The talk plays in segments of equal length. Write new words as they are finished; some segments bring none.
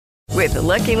With the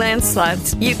Lucky Land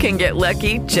Slots, you can get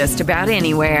lucky just about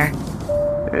anywhere.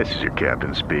 This is your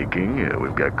captain speaking.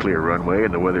 We've got clear runway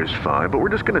and the weather's fine, but we're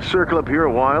just going to circle up here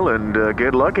a while and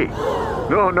get lucky.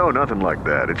 No, nothing like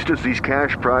that. It's just these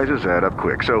cash prizes add up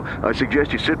quick. So I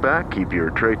suggest you sit back, keep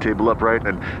your tray table upright,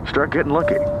 and start getting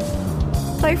lucky.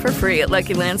 Play for free at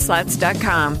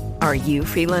LuckyLandSlots.com. Are you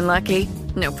feeling lucky?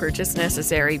 No purchase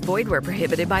necessary. Void where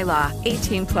prohibited by law.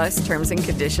 18 plus terms and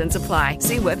conditions apply.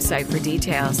 See website for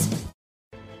details.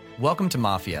 Welcome to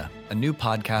Mafia, a new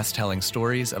podcast telling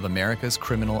stories of America's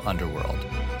criminal underworld.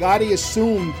 Gotti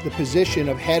assumed the position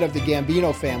of head of the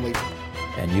Gambino family.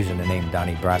 And using the name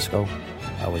Donnie Brasco,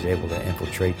 I was able to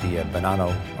infiltrate the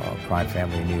Bonanno crime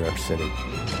family in New York City.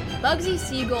 Bugsy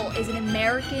Siegel is an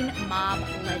American mob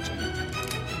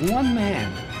legend. One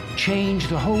man changed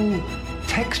the whole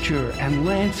texture and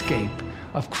landscape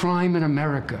of crime in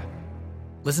America.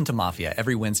 Listen to Mafia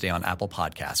every Wednesday on Apple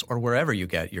Podcasts or wherever you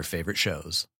get your favorite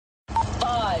shows.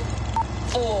 5,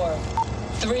 4,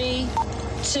 3,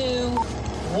 2,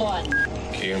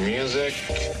 1. Cue music.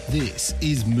 This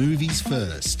is Movies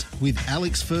First with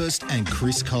Alex First and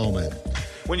Chris Coleman.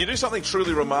 When you do something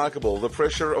truly remarkable, the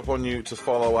pressure upon you to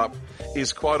follow up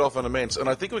is quite often immense. And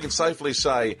I think we can safely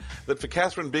say that for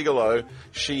Kathryn Bigelow,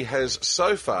 she has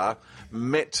so far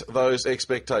met those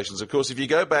expectations. Of course, if you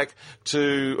go back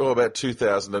to about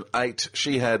 2008,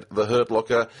 she had The Hurt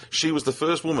Locker. She was the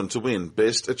first woman to win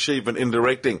Best Achievement in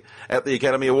Directing at the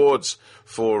Academy Awards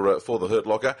for The Hurt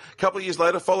Locker. A couple of years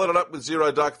later, followed it up with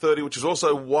Zero Dark 30, which was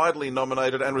also widely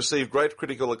nominated and received great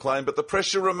critical acclaim. But the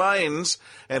pressure remains,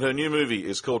 and her new movie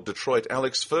is called Detroit.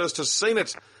 Alex First has seen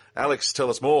it. Alex, tell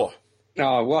us more.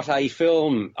 Oh, what a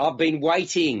film. I've been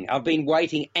waiting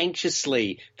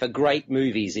anxiously for great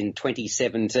movies in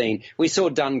 2017. We saw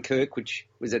Dunkirk, which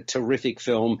was a terrific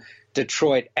film.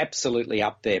 Detroit, absolutely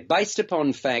up there. Based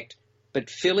upon fact, but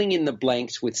filling in the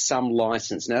blanks with some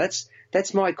license. Now,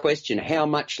 that's my question. How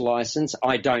much license?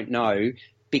 I don't know,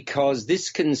 because this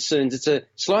concerns, it's a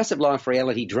slice-of-life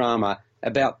reality drama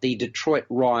about the Detroit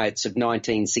riots of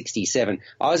 1967.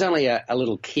 I was only a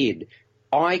little kid.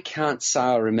 I can't say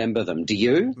I remember them. Do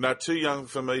you? No, too young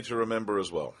for me to remember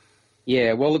as well.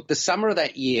 Yeah, well, look, the summer of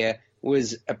that year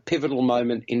was a pivotal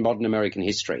moment in modern American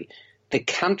history. The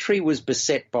country was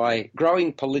beset by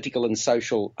growing political and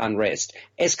social unrest,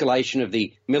 escalation of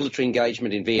the military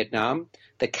engagement in Vietnam,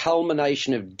 the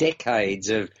culmination of decades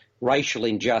of racial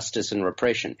injustice and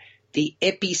repression. The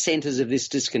epicenters of this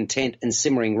discontent and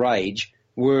simmering rage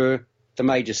were the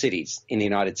major cities in the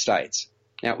United States.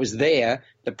 Now, it was there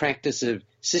the practice of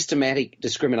systematic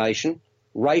discrimination,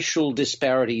 racial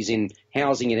disparities in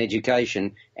housing and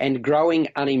education, and growing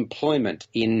unemployment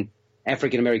in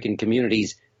African American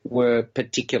communities were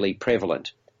particularly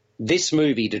prevalent. This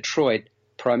movie, Detroit,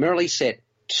 primarily set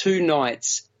 2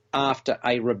 nights after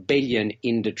a rebellion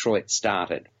in Detroit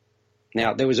started.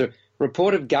 Now, there was a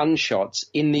report of gunshots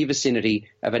in the vicinity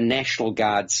of a National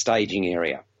Guard staging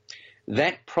area.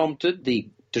 That prompted the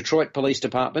Detroit Police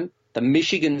Department, the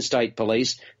Michigan State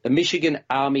Police, the Michigan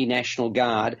Army National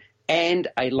Guard, and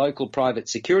a local private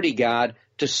security guard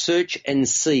to search and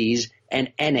seize an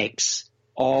annex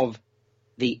of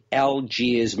the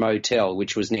Algiers Motel,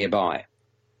 which was nearby.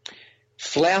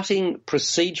 Flouting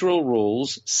procedural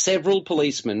rules, several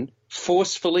policemen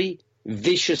forcefully,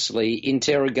 viciously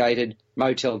interrogated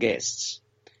motel guests.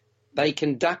 They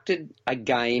conducted a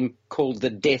game called the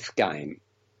Death Game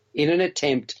in an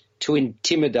attempt to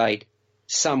intimidate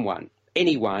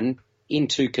anyone,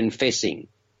 into confessing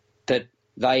that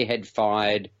they had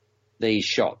fired these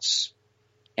shots.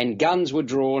 And guns were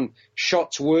drawn,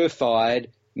 shots were fired,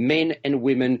 men and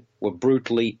women were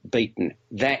brutally beaten.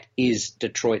 That is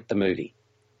Detroit the movie.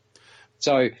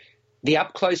 So the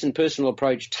up-close and personal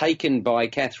approach taken by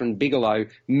Kathryn Bigelow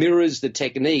mirrors the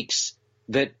techniques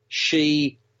that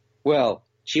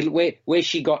where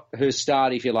she got her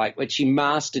start, if you like, what she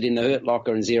mastered in The Hurt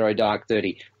Locker and Zero Dark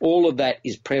 30. All of that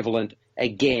is prevalent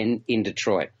again in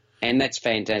Detroit, and that's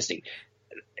fantastic.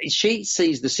 She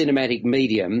sees the cinematic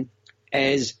medium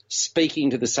as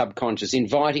speaking to the subconscious,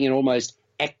 inviting an almost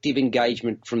active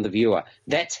engagement from the viewer.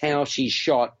 That's how she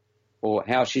shot, or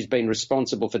how she's been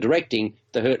responsible for directing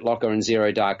The Hurt Locker and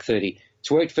Zero Dark 30.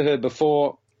 It's worked for her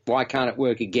before. Why can't it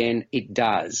work again? It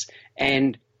does.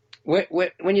 And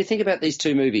when you think about these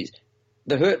two movies,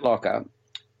 The Hurt Locker,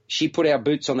 she put our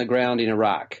boots on the ground in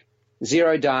Iraq.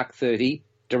 Zero Dark 30,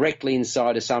 directly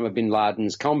inside Osama bin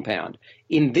Laden's compound.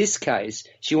 In this case,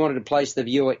 she wanted to place the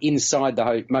viewer inside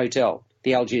the motel,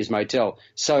 the Algiers Motel.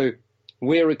 So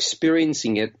we're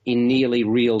experiencing it in nearly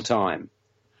real time.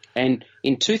 And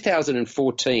in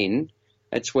 2014,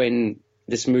 that's when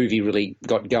this movie really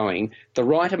got going, the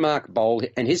writer Mark Bold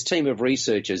and his team of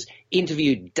researchers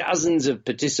interviewed dozens of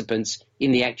participants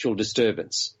in the actual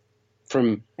disturbance,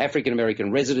 from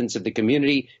African-American residents of the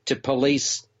community to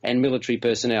police and military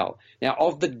personnel. Now,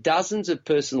 of the dozens of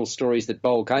personal stories that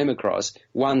Bold came across,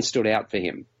 one stood out for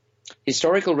him.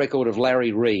 Historical record of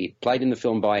Larry Reed, played in the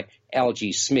film by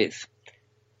Algie Smith,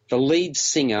 the lead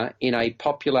singer in a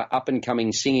popular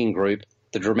up-and-coming singing group,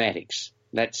 The Dramatics.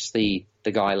 That's the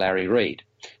guy Larry Reed.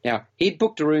 Now, he'd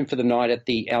booked a room for the night at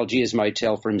the Algiers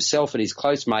Motel for himself and his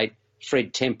close mate,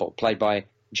 Fred Temple, played by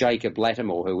Jacob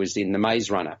Lattimore, who was in The Maze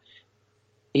Runner.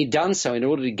 He'd done so in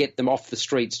order to get them off the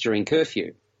streets during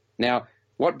curfew. Now,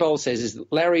 what Bold says is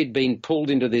that Larry had been pulled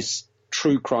into this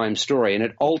true crime story and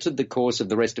it altered the course of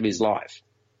the rest of his life.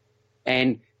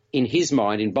 And in his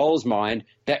mind, in Bold's mind,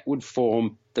 that would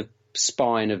form the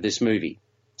spine of this movie.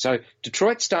 So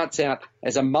Detroit starts out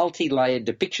as a multi-layered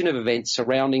depiction of events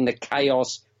surrounding the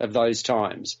chaos of those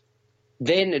times.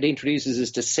 Then it introduces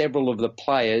us to several of the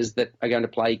players that are going to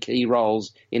play key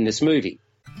roles in this movie.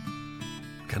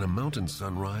 Can a mountain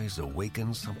sunrise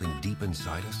awaken something deep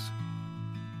inside us?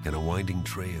 Can a winding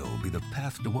trail be the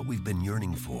path to what we've been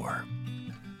yearning for?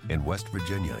 In West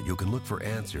Virginia, you can look for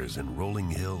answers in rolling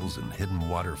hills and hidden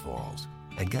waterfalls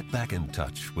and get back in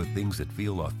touch with things that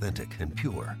feel authentic and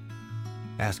pure.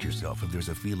 Ask yourself if there's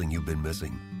a feeling you've been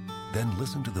missing. Then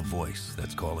listen to the voice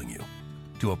that's calling you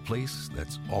to a place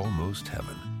that's almost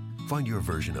heaven. Find your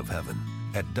version of heaven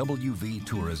at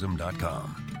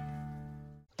wvtourism.com.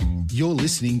 You're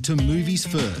listening to Movies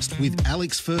First with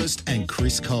Alex First and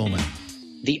Chris Coleman.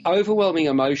 The overwhelming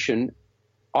emotion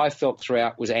I felt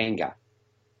throughout was anger.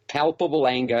 Palpable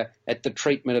anger at the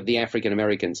treatment of the African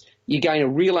Americans. You gain a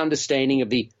real understanding of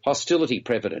the hostility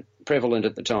prevalent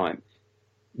at the time.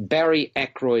 Barry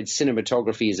Ackroyd's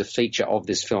cinematography is a feature of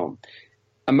this film.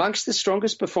 Amongst the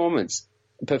strongest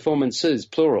performances,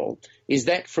 plural, is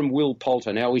that from Will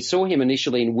Poulter. Now, we saw him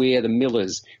initially in We're the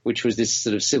Millers, which was this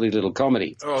sort of silly little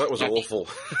comedy. Oh, that was awful.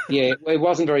 Yeah, it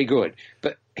wasn't very good.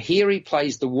 But here he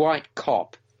plays the white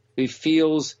cop who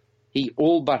feels he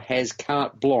all but has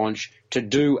carte blanche to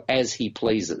do as he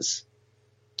pleases.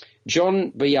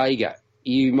 John Boyega,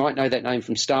 you might know that name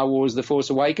from Star Wars The Force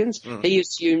Awakens. He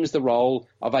assumes the role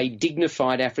of a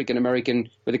dignified African-American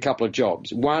with a couple of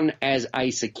jobs, one as a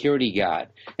security guard,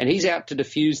 and he's out to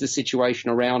defuse the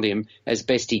situation around him as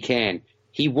best he can.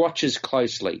 He watches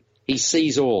closely. He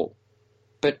sees all,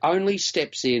 but only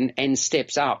steps in and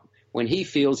steps up when he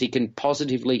feels he can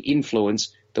positively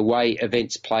influence the way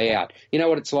events play out. You know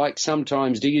what it's like?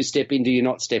 Sometimes do you step in, do you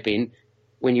not step in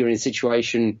when you're in a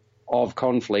situation of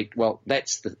conflict? Well,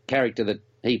 that's the character that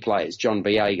he plays, John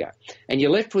Boyega. And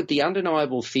you're left with the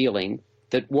undeniable feeling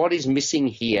that what is missing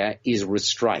here is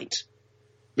restraint.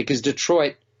 Because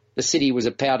Detroit, the city, was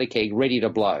a powder keg ready to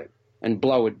blow, and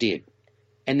blow it did.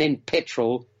 And then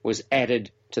petrol was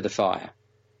added to the fire.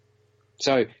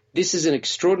 So this is an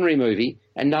extraordinary movie,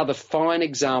 another fine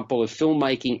example of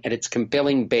filmmaking at its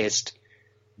compelling best,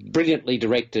 brilliantly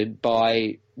directed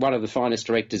by one of the finest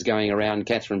directors going around,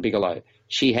 Kathryn Bigelow.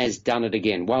 She has done it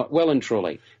again, well and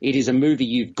truly. It is a movie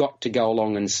you've got to go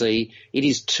along and see. It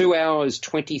is 2 hours,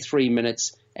 23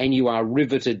 minutes, and you are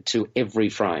riveted to every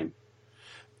frame.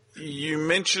 You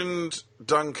mentioned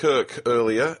Dunkirk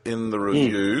earlier in the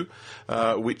review,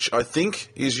 which I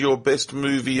think is your best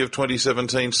movie of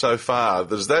 2017 so far.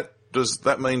 Does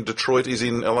that mean Detroit is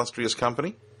in illustrious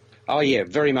company? Oh, yeah,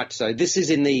 very much so. This is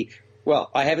in the...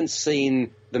 Well, I haven't seen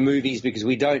the movies because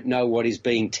we don't know what is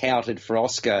being touted for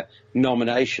Oscar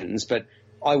nominations, but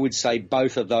I would say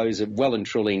both of those are well and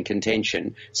truly in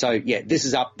contention. So, yeah, this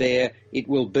is up there. It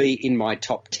will be in my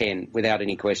top 10 without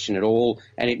any question at all,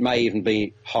 and it may even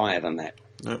be higher than that.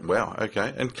 Wow,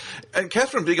 okay. And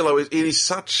Kathryn Bigelow, it is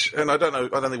such, and I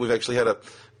don't think we've actually had a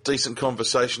decent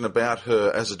conversation about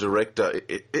her as a director.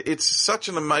 It's such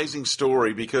an amazing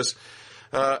story because...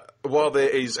 while there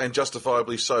is, and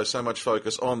justifiably so much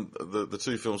focus on the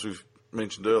two films we've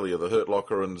mentioned earlier, The Hurt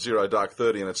Locker and Zero Dark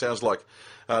 30, and it sounds like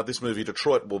this movie,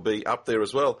 Detroit, will be up there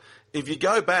as well. If you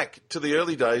go back to the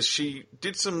early days, she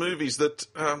did some movies that,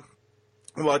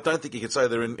 well, I don't think you could say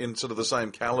they're in sort of the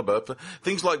same calibre.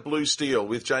 Things like Blue Steel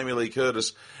with Jamie Lee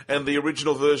Curtis and the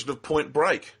original version of Point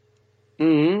Break.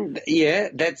 Yeah,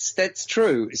 that's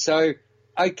true. So,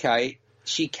 okay,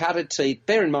 she cut her teeth.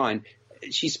 Bear in mind,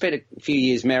 she spent a few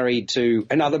years married to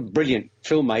another brilliant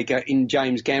filmmaker in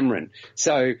James Cameron.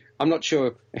 So I'm not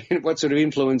sure what sort of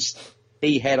influence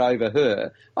he had over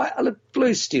her.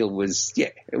 Blue Steel was,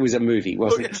 it was a movie,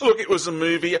 wasn't it? Look, it was a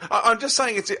movie. I'm just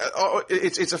saying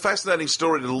it's a fascinating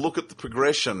story to look at the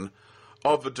progression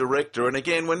of a director. And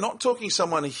again, we're not talking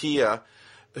someone here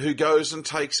who goes and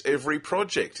takes every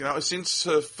project. You know, since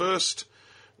her first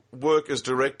work as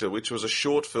director, which was a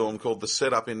short film called The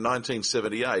Setup in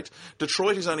 1978,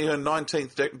 Detroit is only her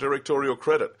 19th directorial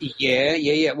credit.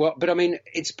 Yeah. Well, but I mean,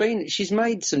 she's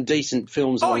made some decent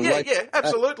films. Yeah,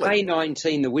 absolutely.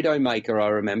 A19, The Widowmaker, I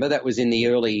remember, that was in the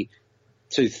early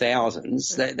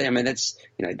 2000s.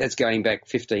 That's going back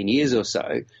 15 years or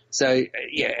so. So,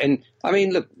 yeah, and I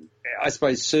mean, look, I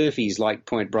suppose Surfies like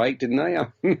Point Break, didn't they?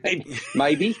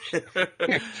 Maybe.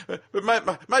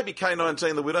 But maybe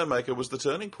K-19, The Widowmaker, was the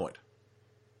turning point.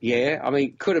 Yeah, I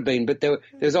mean, could have been, but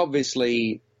there's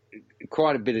obviously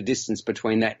quite a bit of distance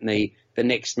between that and the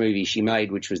next movie she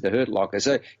made, which was The Hurt Locker.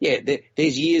 So, yeah,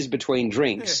 there's years between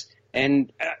drinks. Yeah.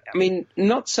 And, I mean,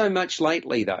 not so much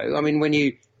lately, though. I mean, when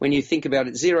you think about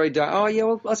it, 0 Day,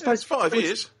 I suppose 5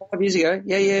 years. 5 years ago.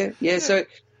 Yeah. So,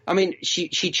 I mean, she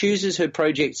chooses her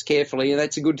projects carefully, and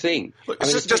that's a good thing. Look,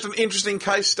 it's just an interesting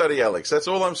case study, Alex. That's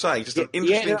all I'm saying. Just an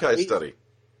interesting case study.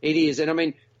 It is. And, I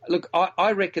mean, look,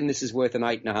 I reckon this is worth an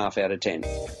 8.5 out of 10.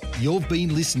 You've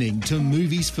been listening to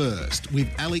Movies First with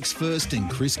Alex First and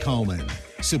Chris Coleman.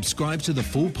 Subscribe to the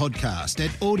full podcast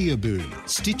at Audioboom,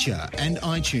 Stitcher and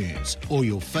iTunes, or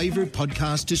your favourite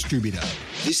podcast distributor.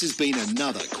 This has been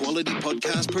another quality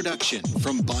podcast production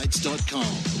from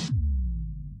Bytes.com.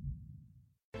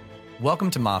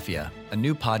 Welcome to Mafia, a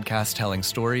new podcast telling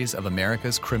stories of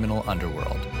America's criminal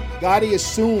underworld. Gotti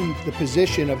assumed the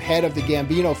position of head of the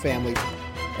Gambino family.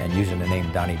 And using the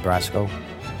name Donnie Brasco,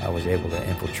 I was able to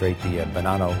infiltrate the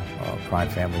Bonanno crime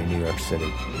family in New York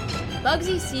City.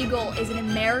 Bugsy Siegel is an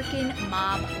American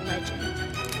mob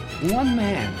legend. One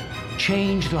man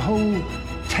changed the whole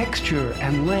texture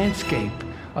and landscape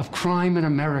of crime in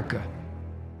America.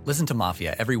 Listen to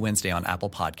Mafia every Wednesday on Apple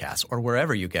Podcasts or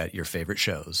wherever you get your favorite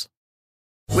shows.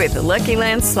 With the Lucky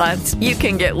Land Slots, you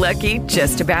can get lucky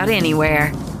just about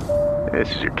anywhere.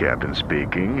 This is your captain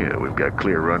speaking. We've got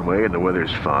clear runway and the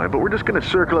weather's fine, but we're just going to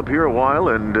circle up here a while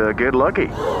and get lucky.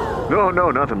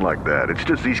 No, nothing like that. It's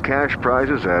just these cash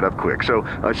prizes add up quick. So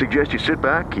I suggest you sit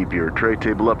back, keep your tray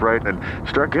table upright, and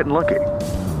start getting lucky.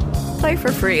 Play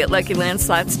for free at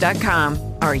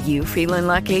LuckyLandSlots.com. Are you feeling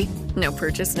lucky? No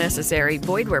purchase necessary.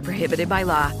 Void where prohibited by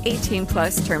law.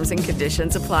 18+ terms and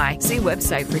conditions apply. See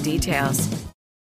website for details.